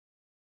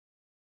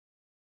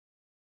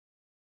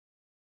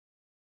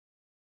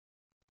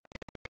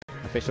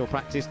Official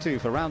practice 2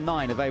 for round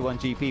 9 of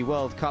A1GP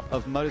World Cup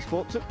of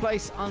Motorsport took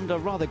place under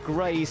rather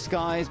grey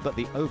skies, but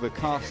the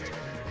overcast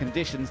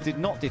conditions did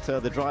not deter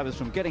the drivers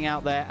from getting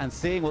out there and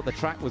seeing what the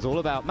track was all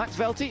about. Max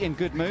Velti in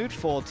good mood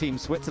for Team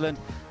Switzerland.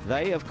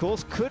 They, of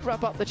course, could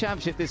wrap up the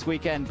championship this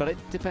weekend, but it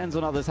depends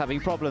on others having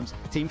problems.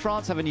 Team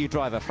France have a new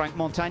driver, Franck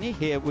Montagny,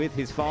 here with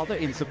his father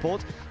in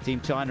support. Team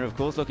China, of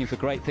course, looking for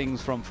great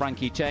things from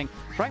Frankie Cheng.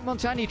 Franck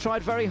Montagny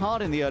tried very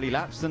hard in the early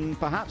laps, and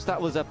perhaps that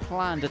was a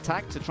planned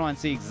attack to try and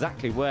see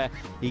exactly where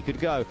he could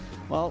go.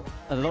 Well,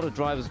 a lot of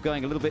drivers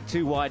going a little bit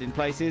too wide in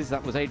places.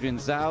 That was Adrian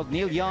Zaug.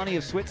 Neil Yarni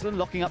of Switzerland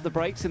locking up the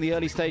brakes in the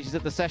early stages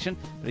of the session,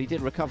 but he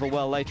did recover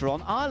well later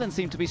on. Ireland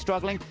seemed to be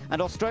struggling,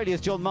 and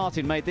Australia's John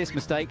Martin made this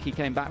mistake. He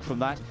came back from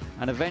that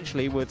and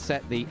eventually would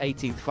set the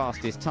 18th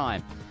fastest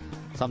time.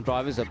 Some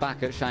drivers are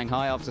back at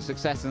Shanghai after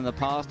success in the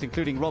past,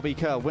 including Robbie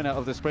Kerr, winner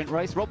of the sprint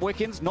race. Rob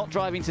Wickens not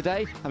driving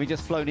today, having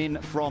just flown in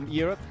from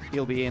Europe.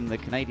 He'll be in the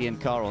Canadian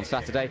car on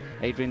Saturday.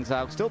 Adrian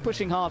Zaug still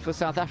pushing hard for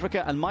South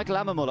Africa, and Michael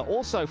Ammermuller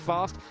also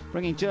fast,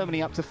 bringing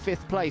Germany up to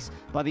 5th place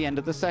by the end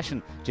of the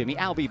session. Jimmy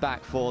Albie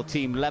back for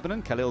Team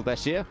Lebanon. Khalil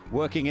Bashir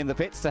working in the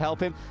pits to help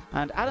him,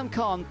 and Adam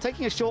Khan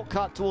taking a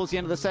shortcut towards the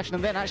end of the session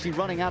and then actually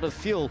running out of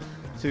fuel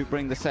to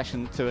bring the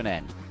session to an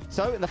end.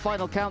 So in the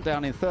final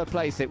countdown, in 3rd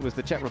place, it was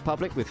the Czech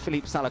Republic with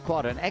Philippe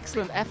Salaquada. An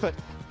excellent effort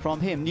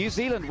from him. New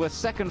Zealand were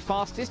 2nd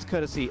fastest,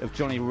 courtesy of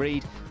Johnny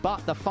Reid,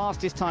 but the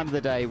fastest time of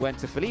the day went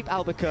to Philippe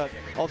Albuquerque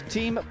of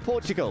Team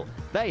Portugal.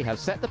 They have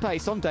set the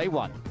pace on day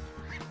 1.